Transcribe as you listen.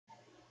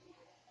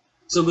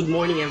So good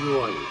morning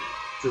everyone.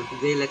 So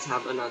today let's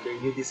have another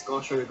new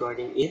discussion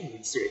regarding in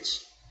research.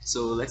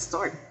 So let's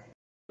start.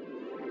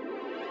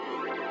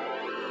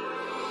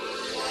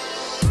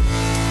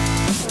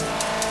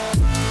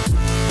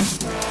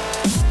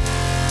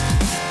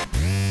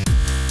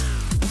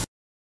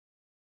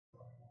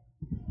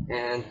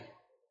 And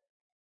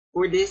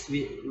for this,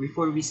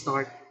 before we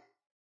start,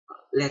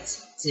 let's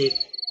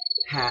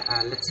have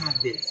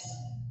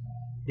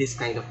this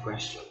kind of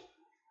question.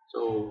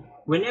 So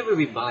whenever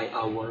we buy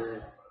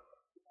our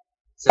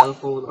cell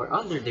phone or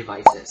other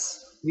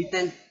devices, we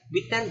tend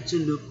to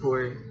look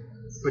for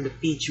the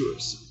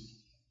features.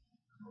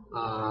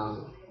 Uh,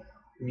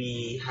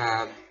 we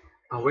have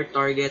our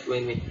target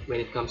when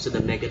it comes to the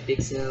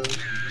megapixel,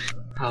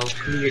 how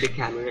clear the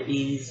camera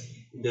is,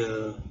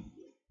 the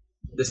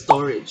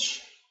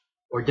storage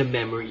or the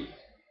memory.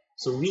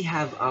 So we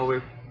have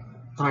our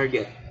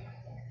target,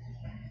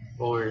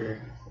 or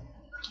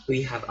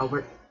we have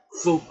our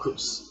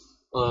focus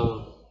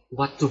of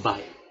what to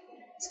buy,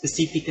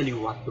 specifically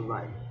what to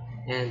buy.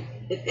 And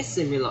it is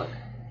similar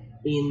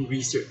in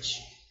research.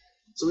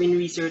 So in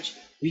research,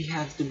 we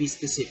have to be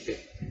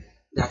specific.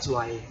 That's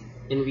why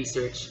in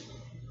research,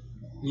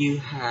 you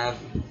have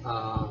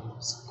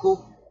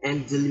scope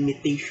and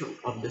delimitation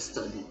of the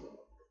study.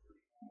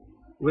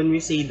 When we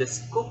say the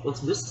scope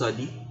of the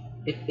study,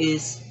 it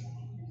is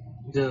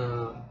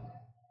the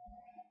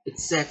it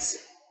sets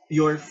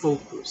your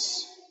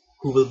focus,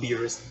 who will be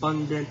your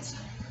respondents,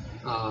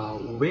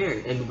 where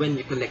and when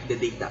you collect the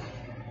data,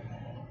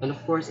 and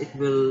of course it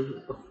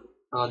will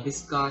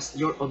discuss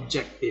your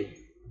objective,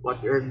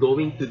 what you're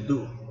going to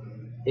do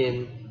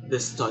in the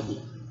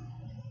study.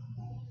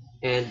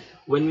 And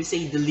when we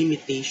say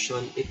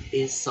delimitation, it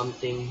is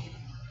something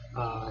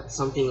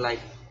like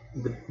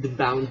the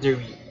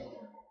boundary,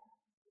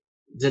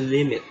 the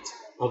limit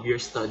of your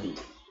study.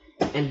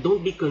 And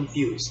don't be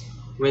confused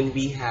when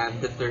we have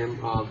the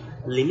term of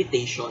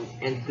limitation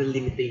and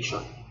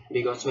delimitation,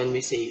 because when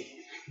we say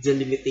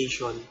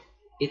delimitation,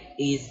 it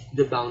is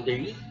the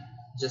boundary,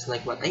 just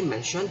like what I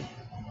mentioned.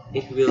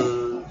 It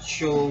will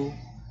show,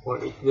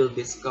 or it will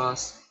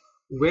discuss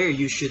where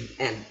you should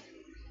end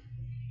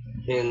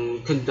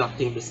in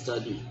conducting the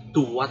study,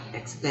 to what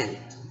extent,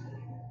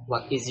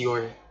 what is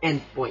your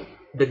end point,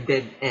 the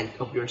dead end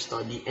of your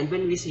study. And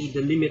when we say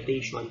the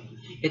limitation,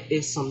 it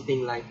is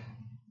something like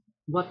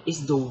what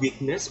is the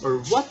weakness, or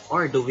what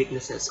are the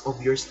weaknesses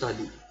of your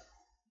study.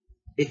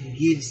 It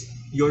gives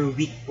your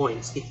weak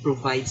points, it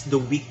provides the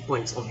weak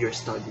points of your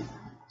study.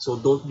 So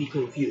don't be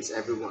confused,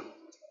 everyone.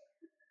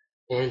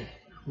 And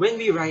when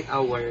we write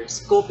our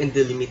scope and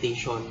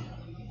delimitation,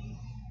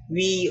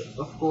 we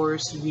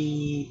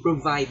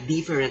provide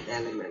different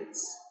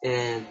elements,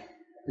 and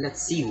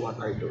let's see what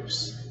are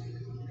those.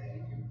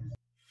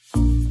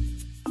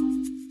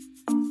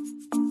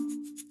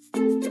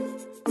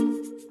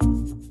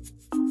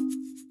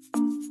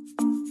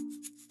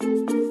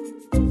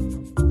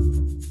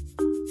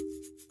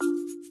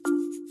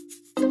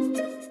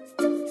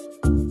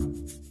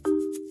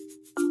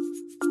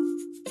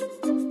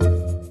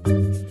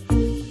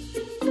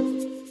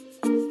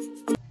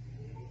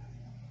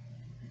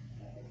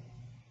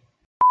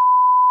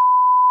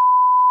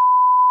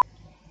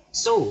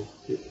 So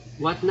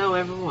what now,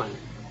 everyone?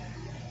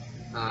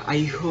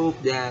 I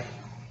hope that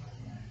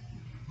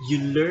you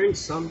learned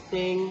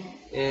something,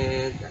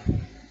 and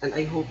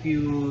I hope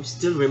you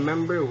still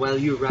remember while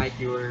you write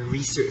your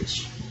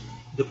research,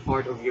 the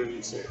part of your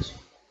research.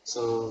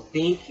 So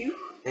thank you,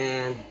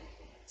 and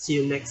see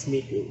you next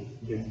meeting.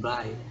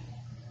 Goodbye.